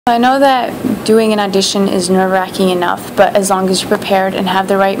I know that doing an audition is nerve-wracking enough, but as long as you're prepared and have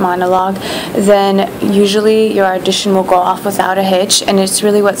the right monologue, then usually your audition will go off without a hitch, and it's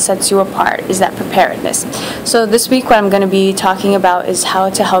really what sets you apart, is that preparedness. So this week what I'm going to be talking about is how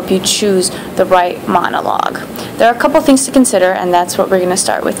to help you choose the right monologue. There are a couple things to consider, and that's what we're going to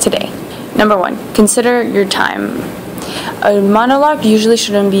start with today. Number one, consider your time. A monologue usually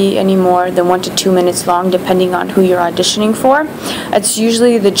shouldn't be any more than 1 to 2 minutes long, depending on who you're auditioning for. It's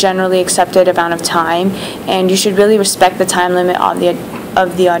usually the generally accepted amount of time, and you should really respect the time limit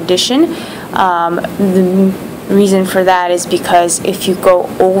of the audition. The reason for that is because if you go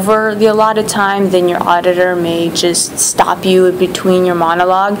over the allotted time, then your auditor may just stop you between your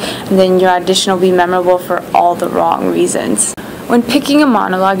monologue, and then your audition will be memorable for all the wrong reasons. When picking a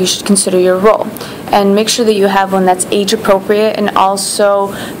monologue, you should consider your role and make sure that you have one that's age appropriate and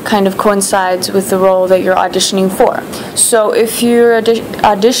also kind of coincides with the role that you're auditioning for. So if you're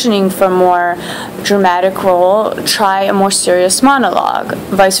auditioning for a more dramatic role, try a more serious monologue.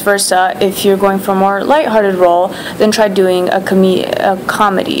 Vice versa, if you're going for a more lighthearted role, then try doing a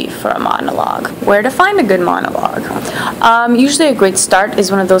comedy for a monologue. Where to find a good monologue? Usually a great start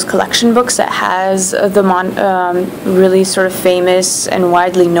is one of those collection books that has the really sort of famous and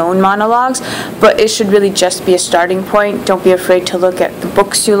widely known monologues, but it should really just be a starting point. Don't be afraid to look at the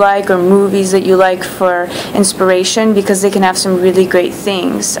books you like or movies that you like for inspiration, because they can have some really great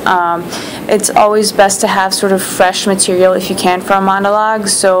things. It's always best to have sort of fresh material if you can for a monologue.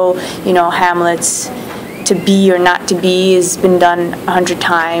 So, you know, Hamlet's "to be or not to be" has been done 100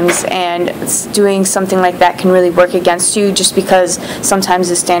 times, and doing something like that can really work against you, just because sometimes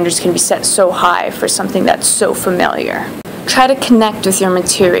the standards can be set so high for something that's so familiar. Try to connect with your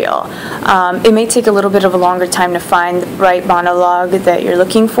material. It may take a little bit of a longer time to find the right monologue that you're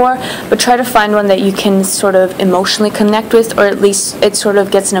looking for, but try to find one that you can sort of emotionally connect with, or at least it sort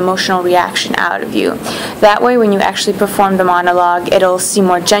of gets an emotional reaction out of you. That way, when you actually perform the monologue, it'll seem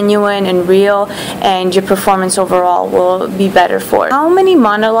more genuine and real, and your performance overall will be better for it. How many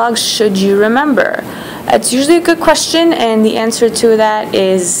monologues should you remember? It's usually a good question, and the answer to that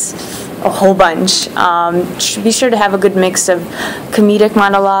is a whole bunch. Be sure to have a good mix of comedic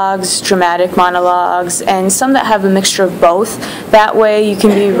monologues, dramatic monologues, and some that have a mixture of both. That way you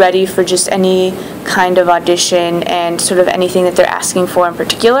can be ready for just any kind of audition and sort of anything that they're asking for in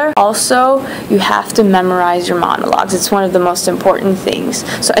particular. Also, you have to memorize your monologues. It's one of the most important things.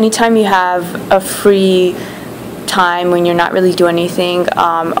 So anytime you have a free time when you're not really doing anything,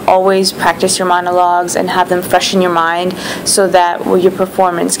 always practice your monologues and have them fresh in your mind, so that your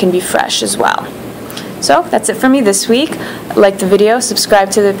performance can be fresh as well. So that's it for me this week. Like the video,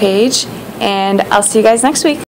 subscribe to the page, and I'll see you guys next week.